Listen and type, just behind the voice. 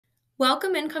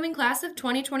Welcome, incoming class of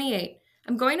 2028.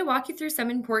 I'm going to walk you through some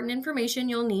important information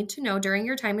you'll need to know during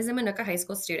your time as a Minooka High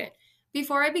School student.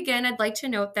 Before I begin, I'd like to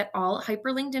note that all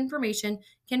hyperlinked information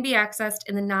can be accessed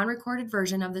in the non-recorded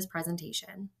version of this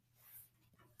presentation.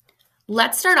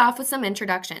 Let's start off with some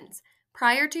introductions.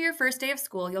 Prior to your first day of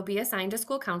school, you'll be assigned a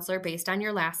school counselor based on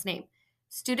your last name.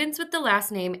 Students with the last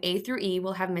name A through E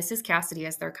will have Mrs. Cassidy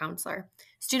as their counselor.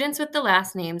 Students with the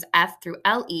last names F through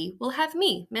LE will have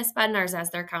me, Miss Bednars, as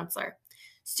their counselor.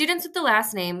 Students with the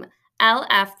last name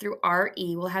LF through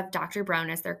RE will have Dr. Brown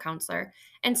as their counselor,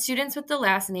 and students with the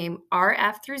last name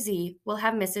RF through Z will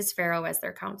have Mrs. Farrow as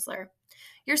their counselor.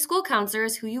 Your school counselor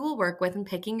is who you will work with in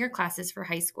picking your classes for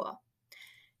high school.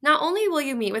 Not only will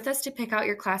you meet with us to pick out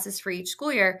your classes for each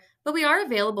school year, but we are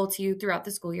available to you throughout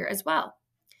the school year as well.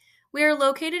 We are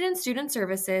located in student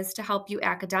services to help you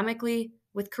academically,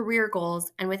 with career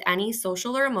goals, and with any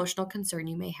social or emotional concern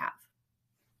you may have.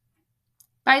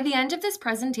 By the end of this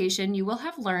presentation, you will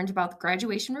have learned about the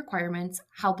graduation requirements,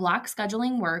 how block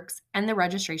scheduling works, and the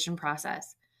registration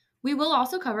process. We will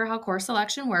also cover how course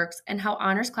selection works and how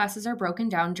honors classes are broken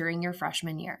down during your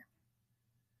freshman year.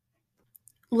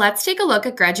 Let's take a look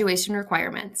at graduation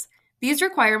requirements. These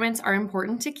requirements are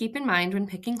important to keep in mind when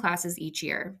picking classes each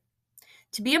year.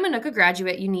 To be a Minooka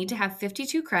graduate, you need to have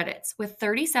 52 credits, with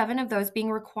 37 of those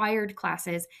being required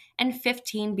classes and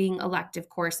 15 being elective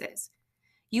courses.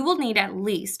 You will need at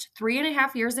least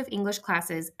 3.5 years of English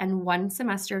classes and 1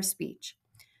 semester of speech.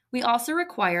 We also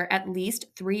require at least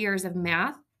 3 years of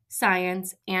math,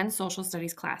 science, and social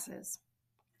studies classes.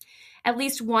 At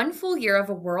least 1 full year of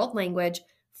a world language,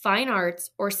 fine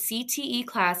arts, or CTE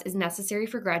class is necessary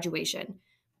for graduation.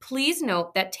 Please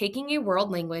note that taking a world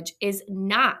language is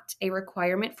not a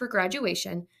requirement for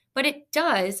graduation, but it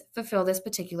does fulfill this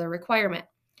particular requirement.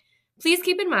 Please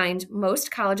keep in mind, most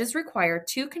colleges require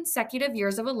 2 consecutive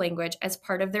years of a language as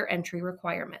part of their entry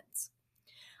requirements.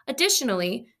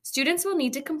 Additionally, students will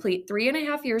need to complete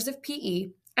 3.5 years of PE,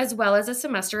 as well as a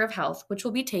semester of health, which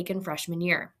will be taken freshman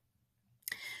year.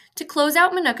 To close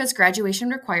out Minooka's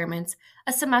graduation requirements,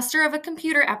 a semester of a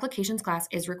computer applications class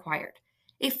is required.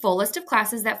 A full list of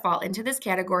classes that fall into this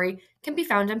category can be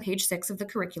found on page 6 of the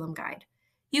curriculum guide.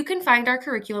 You can find our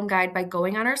curriculum guide by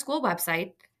going on our school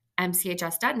website,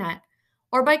 mchs.net,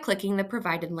 or by clicking the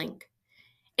provided link.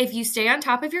 If you stay on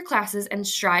top of your classes and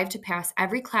strive to pass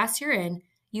every class you're in,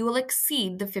 you will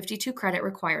exceed the 52 credit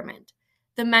requirement.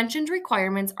 The mentioned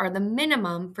requirements are the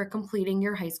minimum for completing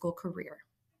your high school career.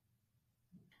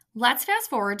 Let's fast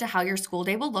forward to how your school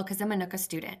day will look as a Minooka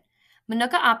student.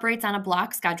 Minooka operates on a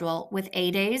block schedule with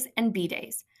A days and B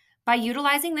days. By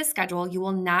utilizing this schedule, you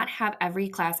will not have every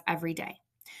class every day.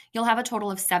 You'll have a total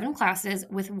of 7 classes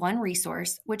with 1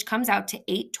 resource, which comes out to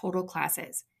 8 total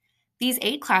classes. These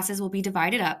 8 classes will be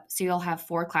divided up, so you'll have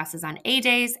 4 classes on A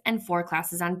days and 4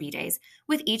 classes on B days,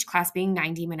 with each class being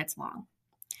 90 minutes long.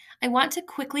 I want to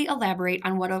quickly elaborate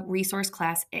on what a resource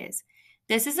class is.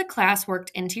 This is a class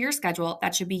worked into your schedule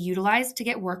that should be utilized to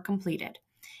get work completed.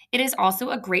 It is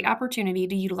also a great opportunity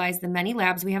to utilize the many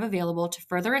labs we have available to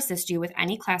further assist you with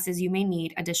any classes you may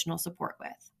need additional support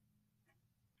with.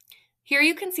 Here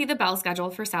you can see the bell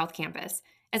schedule for South Campus.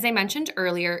 As I mentioned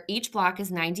earlier, each block is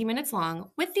 90 minutes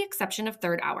long, with the exception of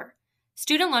third hour.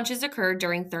 Student lunches occur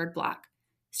during third block.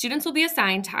 Students will be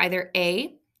assigned to either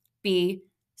A, B,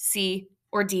 C,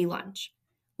 or D lunch.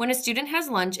 When a student has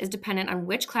lunch is dependent on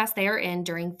which class they are in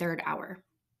during third hour.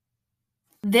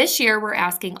 This year, we're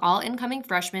asking all incoming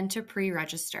freshmen to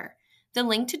pre-register. The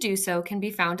link to do so can be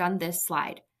found on this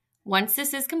slide. Once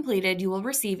this is completed, you will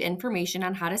receive information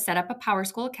on how to set up a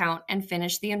PowerSchool account and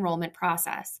finish the enrollment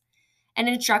process. An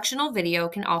instructional video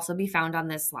can also be found on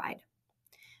this slide.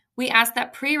 We ask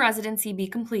that pre-residency be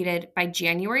completed by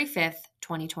January 5th,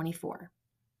 2024.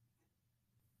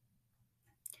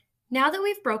 Now that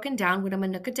we've broken down what a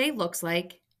Minooka day looks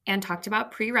like and talked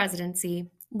about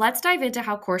pre-residency, let's dive into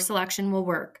how course selection will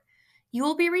work. You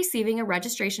will be receiving a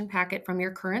registration packet from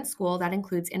your current school that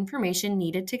includes information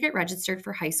needed to get registered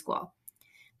for high school.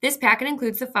 This packet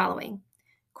includes the following: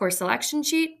 course selection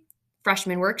sheet,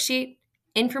 freshman worksheet,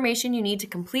 information you need to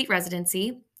complete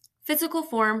residency, physical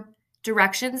form,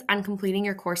 directions on completing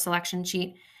your course selection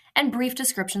sheet, and brief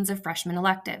descriptions of freshman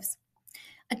electives.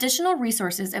 Additional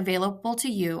resources available to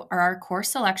you are our course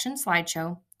selection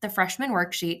slideshow, the freshman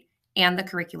worksheet, and the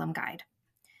curriculum guide.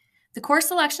 The course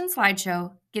selection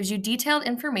slideshow gives you detailed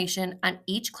information on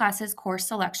each class's course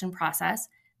selection process,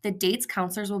 the dates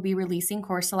counselors will be releasing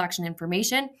course selection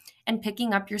information, and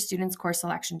picking up your student's course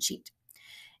selection sheet.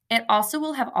 It also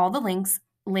will have all the links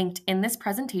linked in this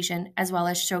presentation, as well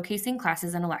as showcasing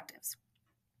classes and electives.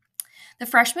 The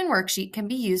freshman worksheet can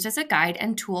be used as a guide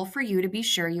and tool for you to be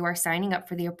sure you are signing up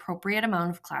for the appropriate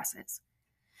amount of classes.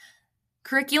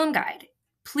 Curriculum guide.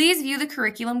 Please view the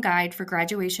curriculum guide for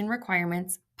graduation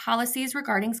requirements, policies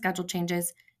regarding schedule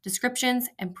changes, descriptions,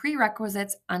 and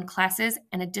prerequisites on classes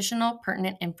and additional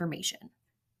pertinent information.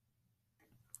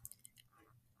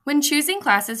 When choosing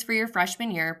classes for your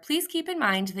freshman year, please keep in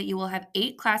mind that you will have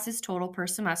 8 classes total per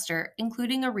semester,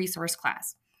 including a resource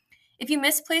class. If you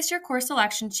misplaced your course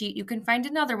selection sheet, you can find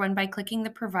another one by clicking the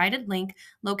provided link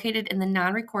located in the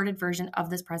non-recorded version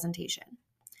of this presentation.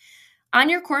 On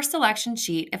your course selection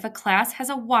sheet, if a class has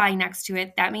a Y next to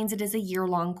it, that means it is a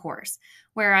year-long course,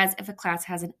 whereas if a class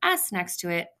has an S next to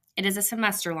it, it is a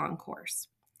semester-long course.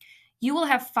 You will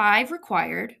have 5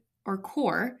 required, or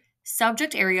core,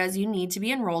 subject areas you need to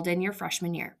be enrolled in your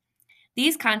freshman year.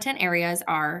 These content areas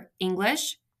are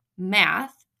English,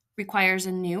 math, requires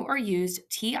a new or used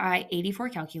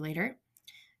TI-84 calculator,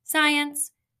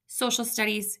 science, social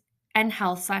studies, and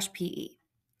health/PE.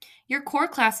 Your core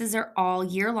classes are all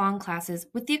year-long classes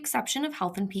with the exception of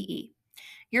health and PE.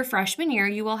 Your freshman year,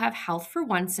 you will have health for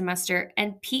one semester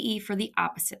and PE for the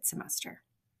opposite semester.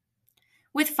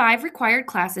 With 5 required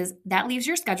classes, that leaves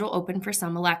your schedule open for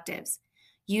some electives.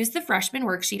 Use the freshman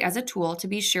worksheet as a tool to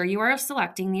be sure you are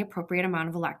selecting the appropriate amount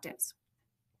of electives.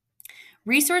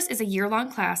 Resource is a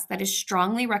year-long class that is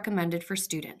strongly recommended for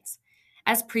students.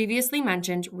 As previously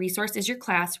mentioned, Resource is your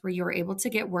class where you are able to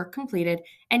get work completed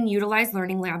and utilize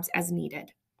learning labs as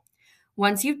needed.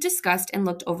 Once you've discussed and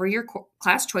looked over your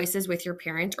class choices with your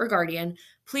parent or guardian,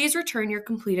 please return your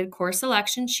completed course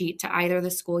selection sheet to either the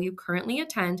school you currently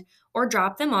attend or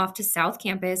drop them off to South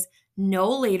Campus no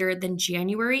later than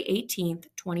January 18th,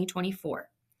 2024.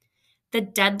 The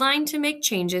deadline to make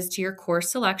changes to your course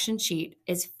selection sheet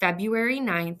is February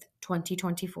 9th,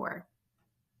 2024.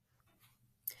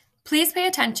 Please pay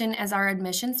attention as our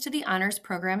admissions to the honors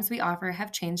programs we offer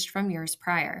have changed from years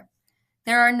prior.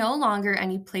 There are no longer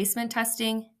any placement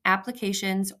testing,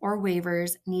 applications, or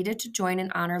waivers needed to join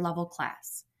an honor level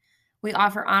class. We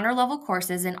offer honor level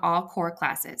courses in all core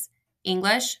classes: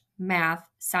 English, math,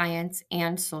 science,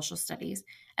 and social studies,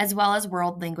 as well as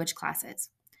world language classes.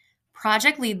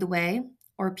 Project Lead the Way,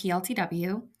 or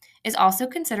PLTW, is also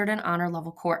considered an honor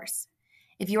level course.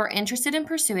 If you are interested in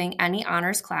pursuing any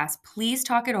honors class, please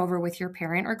talk it over with your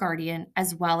parent or guardian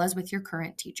as well as with your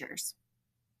current teachers.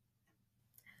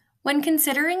 When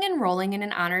considering enrolling in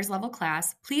an honors level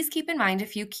class, please keep in mind a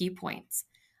few key points.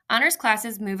 Honors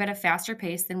classes move at a faster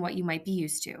pace than what you might be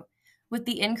used to. With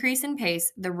the increase in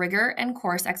pace, the rigor and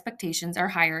course expectations are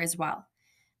higher as well.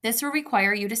 This will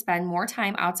require you to spend more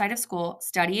time outside of school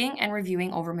studying and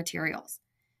reviewing over materials.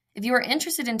 If you are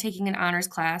interested in taking an honors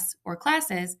class or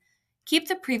classes, keep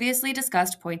the previously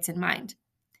discussed points in mind.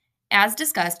 As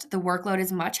discussed, the workload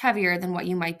is much heavier than what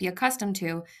you might be accustomed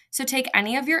to, so take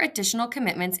any of your additional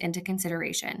commitments into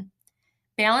consideration.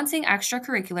 Balancing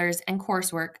extracurriculars and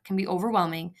coursework can be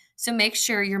overwhelming, so make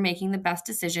sure you're making the best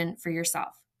decision for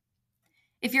yourself.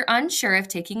 If you're unsure if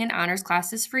taking an honors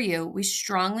class is for you, we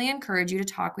strongly encourage you to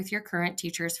talk with your current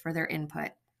teachers for their input.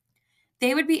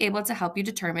 They would be able to help you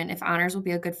determine if honors will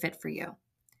be a good fit for you.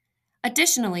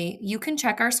 Additionally, you can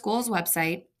check our school's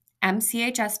website,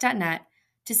 mchs.net,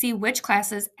 to see which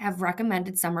classes have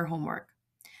recommended summer homework.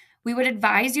 We would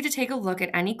advise you to take a look at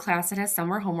any class that has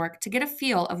summer homework to get a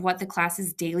feel of what the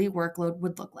class's daily workload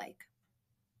would look like.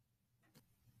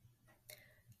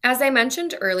 As I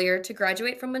mentioned earlier, to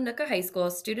graduate from Minooka High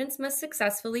School, students must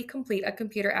successfully complete a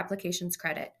computer applications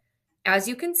credit. As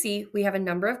you can see, we have a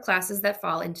number of classes that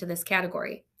fall into this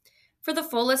category. For the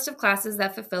full list of classes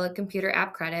that fulfill a computer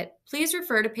app credit, please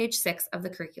refer to page 6 of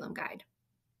the curriculum guide.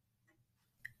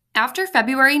 After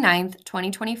February 9th,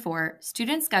 2024,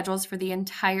 student schedules for the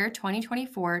entire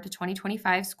 2024 to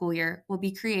 2025 school year will be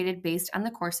created based on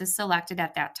the courses selected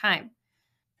at that time.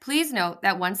 Please note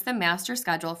that once the master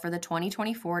schedule for the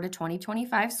 2024 to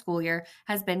 2025 school year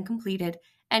has been completed,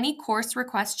 any course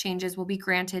request changes will be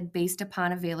granted based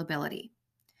upon availability.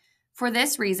 For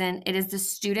this reason, it is the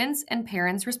students' and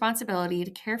parents' responsibility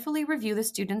to carefully review the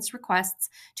students' requests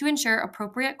to ensure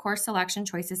appropriate course selection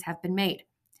choices have been made.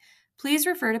 Please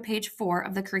refer to page 4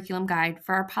 of the curriculum guide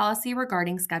for our policy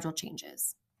regarding schedule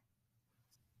changes.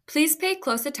 Please pay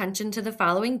close attention to the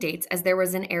following dates as there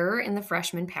was an error in the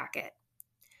freshman packet.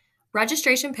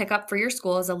 Registration pickup for your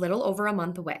school is a little over a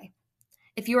month away.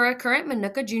 If you are a current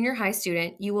Minooka Junior High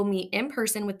student, you will meet in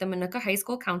person with the Minooka High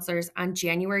School counselors on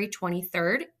January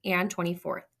 23rd and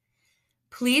 24th.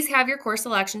 Please have your course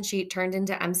selection sheet turned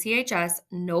into MCHS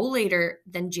no later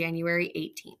than January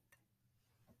 18th.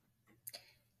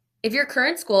 If your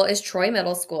current school is Troy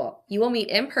Middle School, you will meet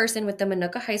in person with the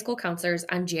Minooka High School counselors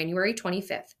on January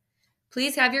 25th.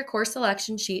 Please have your course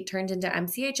selection sheet turned into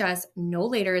MCHS no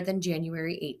later than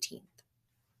January 18th.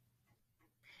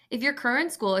 If your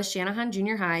current school is Shanahan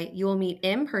Junior High, you will meet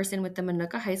in person with the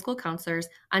Minooka High School counselors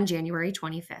on January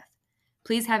 25th.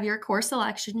 Please have your course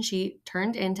selection sheet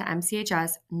turned into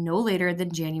MCHS no later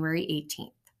than January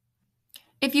 18th.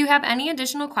 If you have any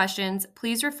additional questions,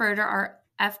 please refer to our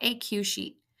FAQ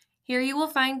sheet. Here you will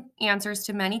find answers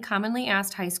to many commonly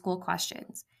asked high school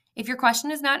questions. If your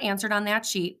question is not answered on that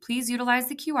sheet, please utilize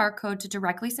the QR code to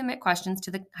directly submit questions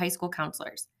to the high school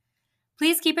counselors.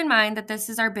 Please keep in mind that this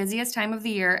is our busiest time of the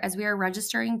year as we are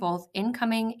registering both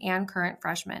incoming and current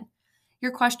freshmen.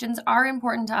 Your questions are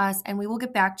important to us, and we will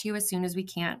get back to you as soon as we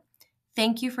can.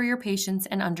 Thank you for your patience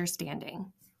and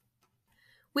understanding.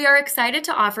 We are excited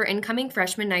to offer Incoming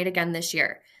Freshman Night again this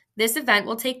year. This event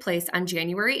will take place on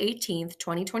January 18th,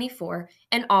 2024,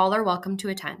 and all are welcome to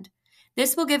attend.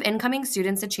 This will give incoming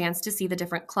students a chance to see the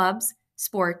different clubs,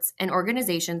 sports, and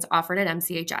organizations offered at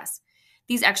MCHS.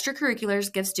 These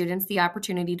extracurriculars give students the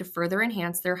opportunity to further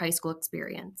enhance their high school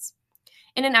experience.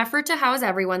 In an effort to house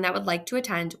everyone that would like to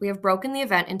attend, we have broken the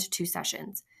event into 2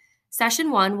 sessions.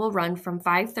 Session 1 will run from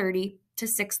 5:30 to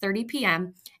 6:30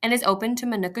 p.m. and is open to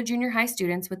Minooka Junior High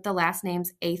students with the last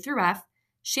names A through F,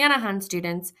 Shanahan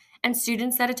students, and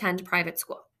students that attend private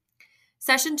school.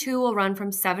 Session 2 will run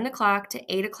from 7 o'clock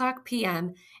to 8 o'clock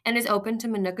p.m. and is open to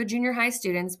Minooka Junior High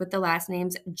students with the last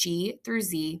names G through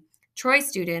Z, Troy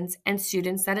students, and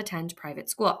students that attend private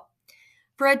school.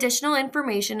 For additional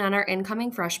information on our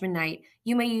Incoming Freshman Night,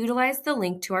 you may utilize the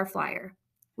link to our flyer.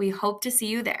 We hope to see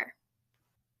you there.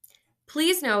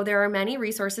 Please know there are many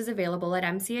resources available at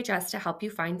MCHS to help you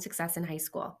find success in high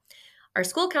school. Our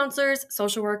school counselors,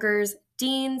 social workers,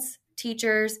 deans,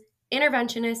 teachers,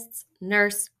 interventionists,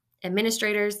 nurse,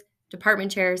 administrators,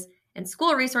 department chairs, and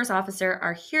school resource officer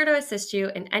are here to assist you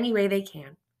in any way they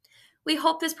can. We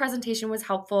hope this presentation was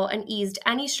helpful and eased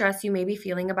any stress you may be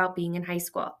feeling about being in high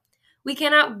school. We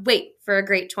cannot wait for a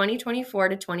great 2024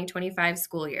 to 2025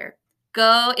 school year.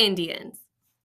 Go Indians!